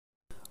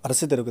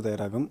அரசு தேர்வுக்கு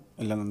தயாராகும்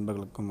எல்லா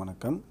நண்பர்களுக்கும்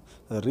வணக்கம்.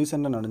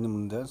 ரீசெண்டாக நடந்து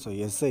முடிந்த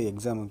எஸ்ஐ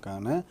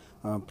எக்ஸாமுக்கான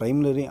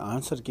ப்ரைமரி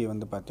ஆன்சர் கீ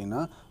வந்து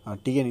பார்த்திங்கன்னா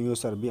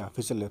TNUSRB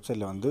அஃபிஷியல்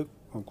வெப்சைட்டில் வந்து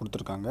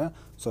கொடுத்துருக்காங்க.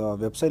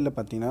 வெப்சைட்டில்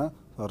பார்த்திங்கன்னா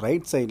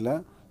ரைட் சைடில்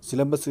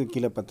சிலபஸுக்கு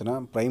கீழே பார்த்தினா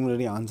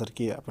ப்ரைமரி ஆன்சர்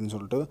கீ அப்படின்னு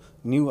சொல்லிட்டு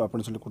நியூ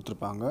அப்படின்னு சொல்லி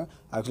கொடுத்துருப்பாங்க.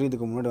 ஆக்சுவலி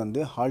இதுக்கு முன்னாடி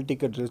வந்து ஹால்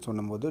டிக்கெட் ரிலீஸ்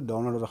பண்ணும்போது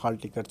டவுன்லோட் ஹால்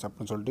டிக்கெட்ஸ்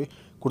அப்படின்னு சொல்லிட்டு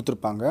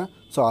கொடுத்துருப்பாங்க.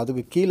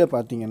 அதுக்கு கீழே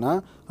பார்த்தீங்கன்னா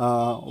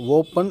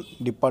ஓப்பன்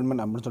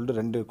டிபார்ட்மெண்ட் அப்படின்னு சொல்லிட்டு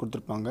 2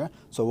 கொடுத்துருப்பாங்க.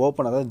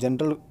 ஓப்பன் அதாவது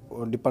ஜென்ரல்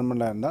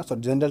டிபார்ட்மெண்ட்டாக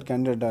இருந்தால் ஜென்ரல்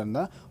கேண்டிடேட்டாக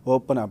இருந்தால்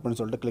ஓப்பன் அப்படின்னு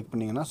சொல்லிட்டு கிளிக்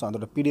பண்ணிங்கன்னா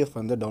அதோட PDF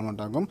வந்து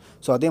டவுன்லோட் ஆகும்.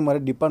 அதே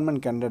மாதிரி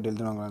டிபார்ட்மெண்ட் கேண்டிடேட்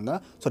எழுதுனவங்க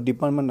இருந்தால்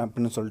டிபார்ட்மெண்ட்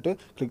அப்படின்னு சொல்லிட்டு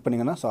கிளிக்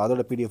பண்ணிங்கன்னா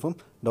அதோட PDFும்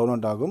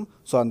டவுன்லோட் ஆகும்.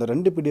 அந்த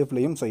 2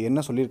 PDFலையும்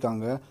என்ன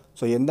சொல்லியிருக்காங்க,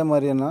 எந்த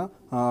மாதிரியான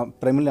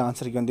ப்ரைமரி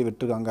ஆன்சருக்கு வந்து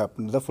விட்டுருக்காங்க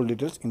அப்படின்றத ஃபுல்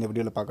டீட்டெயில்ஸ் இந்த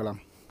வீடியோவில் பார்க்கலாம்.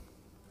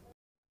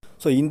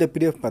 இந்த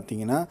PDF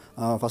பார்த்தீங்கன்னா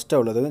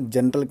ஃபஸ்ட்டாக உள்ளது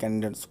ஜென்ரல்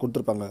கேண்டிடேட்ஸ்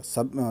கொடுத்துருப்பாங்க.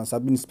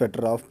 Sub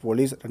inspector of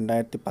police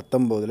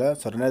 2019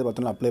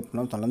 2019 apply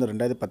பண்ணோம். வந்து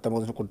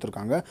 2019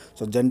 கொடுத்துருக்காங்க.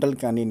 General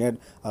candidate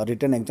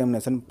return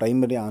examination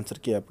primary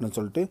answer key அப்படின்னு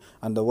சொல்லிட்டு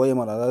அந்த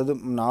OMR அதாவது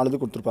 4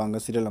 இது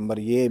கொடுத்துருப்பாங்க. சீரியல்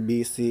நம்பர்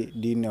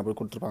ABCDன்னு அப்படி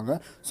கொடுத்துருப்பாங்க.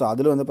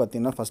 அதில் வந்து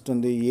பார்த்திங்கன்னா ஃபஸ்ட்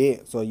வந்து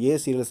ஏ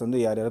சீரியல்ஸ்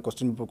வந்து யார்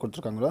கொஸ்டின்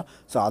கொடுத்துருக்காங்களோ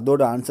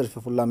அதோட ஆன்சர்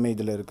ஃபுல்லாமே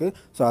இதில் இருக்குது.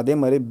 அதே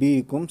மாதிரி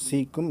Bக்கும்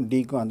Cக்கும்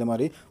Dக்கும் அந்த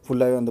மாதிரி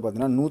ஃபுல்லாகவே வந்து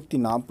பார்த்திங்கன்னா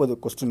 140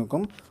 கொஸ்டினுக்கும்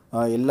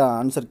எல்லா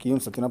ஆன்சர் கீயும்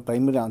பார்த்தீங்கன்னா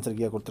ப்ரைமரி ஆன்சர்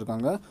கீயாக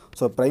கொடுத்துருக்காங்க.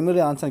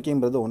 ப்ரைமரி ஆன்சர்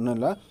கீங்கிறது ஒன்றும்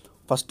இல்லை,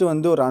 ஃபஸ்ட்டு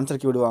வந்து ஒரு ஆன்சர்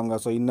கீ விடுவாங்க.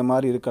 இந்த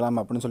மாதிரி இருக்கலாம்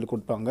அப்படின்னு சொல்லி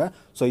கொடுப்பாங்க.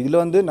 இதில்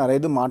வந்து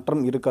நிறைய இது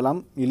மாற்றம் இருக்கலாம்,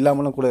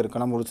 இல்லாமலும் கூட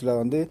இருக்கலாம். ஒரு சில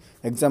வந்து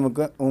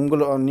எக்ஸாமுக்கு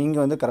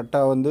நீங்கள் வந்து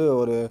கரெக்டாக வந்து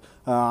ஒரு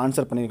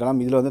ஆன்சர்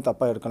பண்ணியிருக்கலாம், இதில் வந்து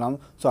தப்பாக இருக்கலாம்.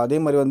 அதே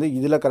மாதிரி வந்து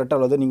இதில் கரெக்டாக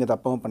உள்ளது நீங்கள்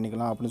தப்பாகவும்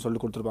பண்ணிக்கலாம் அப்படின்னு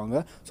சொல்லி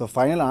கொடுத்துருப்பாங்க.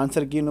 ஃபைனல்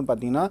ஆன்சர் கீன்னு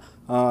பார்த்தீங்கன்னா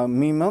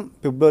மினிமம்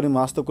பிப்ரவரி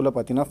மாதத்துக்குள்ளே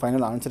பார்த்தீங்கன்னா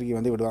ஃபைனல் ஆன்சர் கீ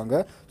வந்து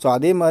விடுவாங்க.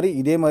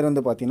 இதே மாதிரி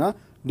வந்து பார்த்தீங்கன்னா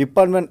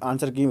டிபார்ட்மெண்ட்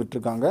ஆன்சர் கீயும்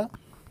விட்டுருக்காங்க.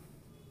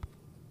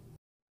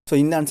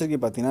 இந்த ஆன்சர் கீ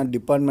பார்த்தீங்கன்னா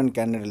டிபார்ட்மெண்ட்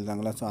கேண்டிடேட்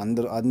எழுதாங்களா,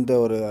 அந்த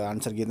ஒரு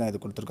ஆன்சர் கீ தான் இது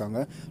கொடுத்துருக்காங்க.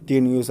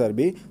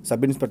 TNUSRB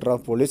sub inspector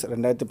of police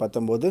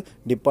 2019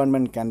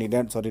 department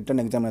candidate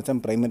return examination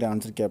primary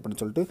answer key அப்படின்னு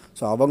சொல்லிட்டு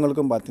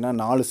அவங்களுக்கும் பார்த்தீங்கன்னா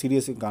 4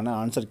 சீரியஸுக்கான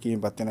ஆன்சர்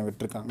கீயும் பார்த்தீங்கன்னா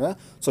விட்டுருக்காங்க.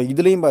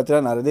 இதுலேயும்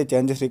பார்த்தீங்கன்னா நிறைய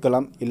சேஞ்சஸ்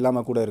இருக்கலாம்,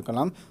 இல்லாமல் கூட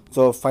இருக்கலாம்.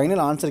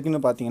 ஃபைனல் ஆன்சர்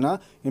கீன்னு பார்த்தீங்கன்னா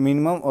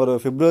மினிமம் ஒரு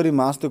பிப்ரவரி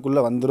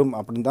மாதத்துக்குள்ளே வந்துடும்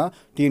அப்படின்னு தான்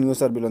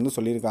TNUSRBயில் வந்து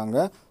சொல்லியிருக்காங்க.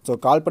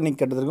 கால் பண்ணி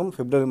கேட்டதுக்கும்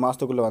பிப்ரவரி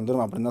மாதத்துக்குள்ளே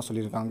வந்துடும் அப்படின்னு தான்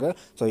சொல்லியிருக்காங்க.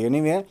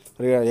 எனிவே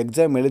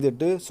எக்ஸாம் எழுதிட்டு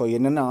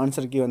என்னென்ன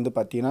ஆன்சர் கீ வந்து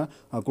பார்த்தீங்கன்னா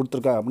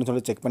கொடுத்துருக்கா அப்படின்னு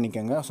சொல்லி செக்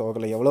பண்ணிக்கோங்க.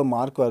 அதில் எவ்வளோ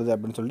மார்க் வருது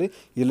அப்படின்னு சொல்லிட்டு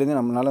இதுலேருந்து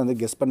நம்மளால் வந்து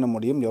கெஸ் பண்ண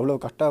முடியும். எவ்வளோ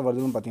கரெக்டாக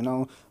வருதுன்னு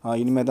பார்த்தீங்கன்னா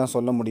இனிமேல் தான்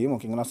சொல்ல முடியும்.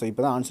 ஓகேங்களா.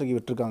 இப்போ தான் ஆன்சர் கீ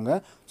விட்டுருக்காங்க.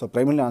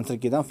 ப்ரைமரி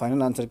ஆன்சர் கீ தான்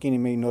ஃபைனல் ஆன்சர் கீ.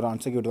 இனிமேல் இன்னொரு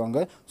ஆன்சர் கீ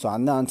விடுவாங்க.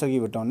 அந்த ஆன்சர் கீ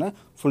விட்டோன்னே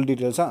ஃபுல்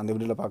டீட்டெயில்ஸாக அந்த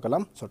வீடியோவில்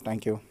பார்க்கலாம்.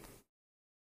 தேங்க்யூ.